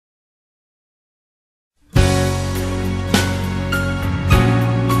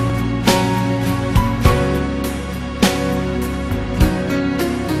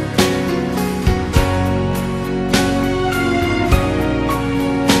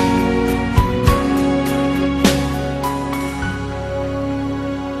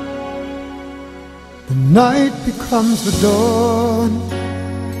night becomes the dawn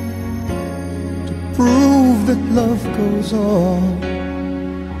to prove that love goes on.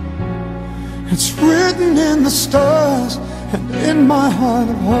 It's written in the stars and in my heart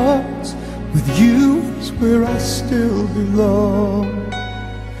of hearts, with you is where I still belong.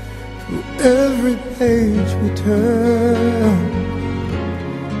 Through every page we turn,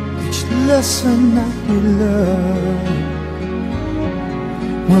 each lesson that we learn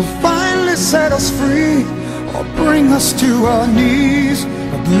will finally set us free or bring us to our knees.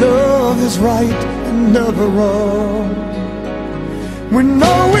 But love is right and never wrong. We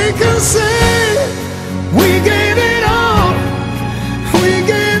know we can say we gave it all. We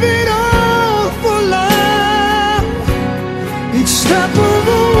gave it all for love. Each step of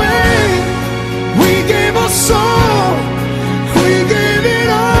the way we gave our soul. We gave it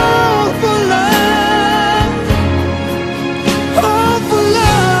all for love. All for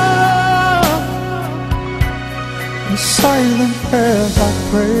love. In silent prayers I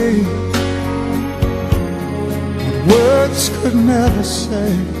pray, words could never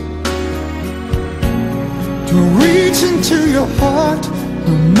say, to reach into your heart,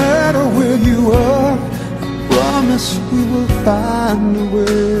 no matter where you are. I promise we will find a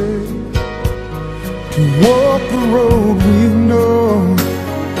way to walk the road we've known,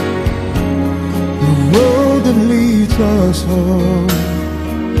 the road that leads us home.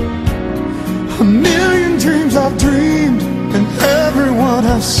 A million dreams I've dreamed, and everyone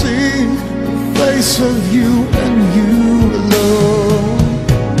I've seen, face of you and you alone.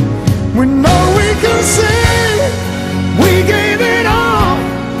 We know we can say we gave it all.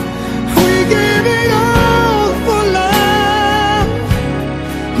 We gave it all for love.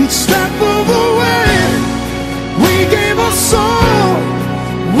 Each step of the way we gave our soul.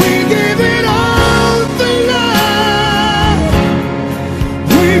 We gave it all for love.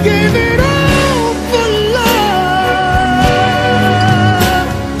 We gave it all for love.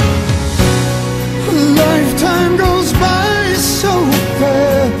 Lifetime goes by so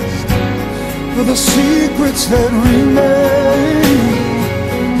fast for the secrets that remain.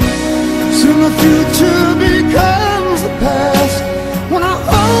 Soon the future becomes the past. When I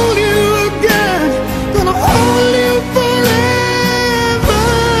hold you again, gonna hold you forever.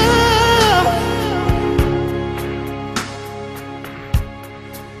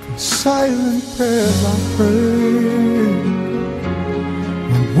 In silent prayers I pray,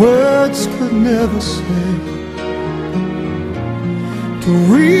 my words could never say, to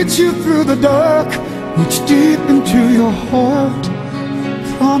reach you through the dark, reach deep into your heart.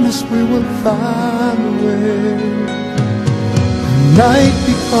 Promise we will find a way. Night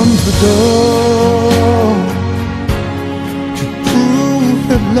becomes the dawn to prove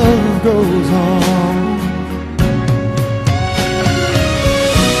that love goes on.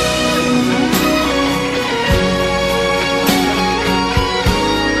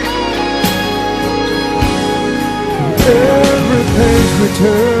 Every page we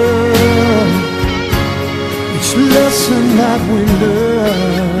turn, each lesson that we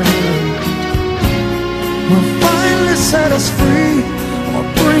learn will finally set us free or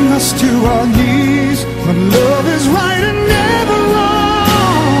bring us to our knees. But love is right.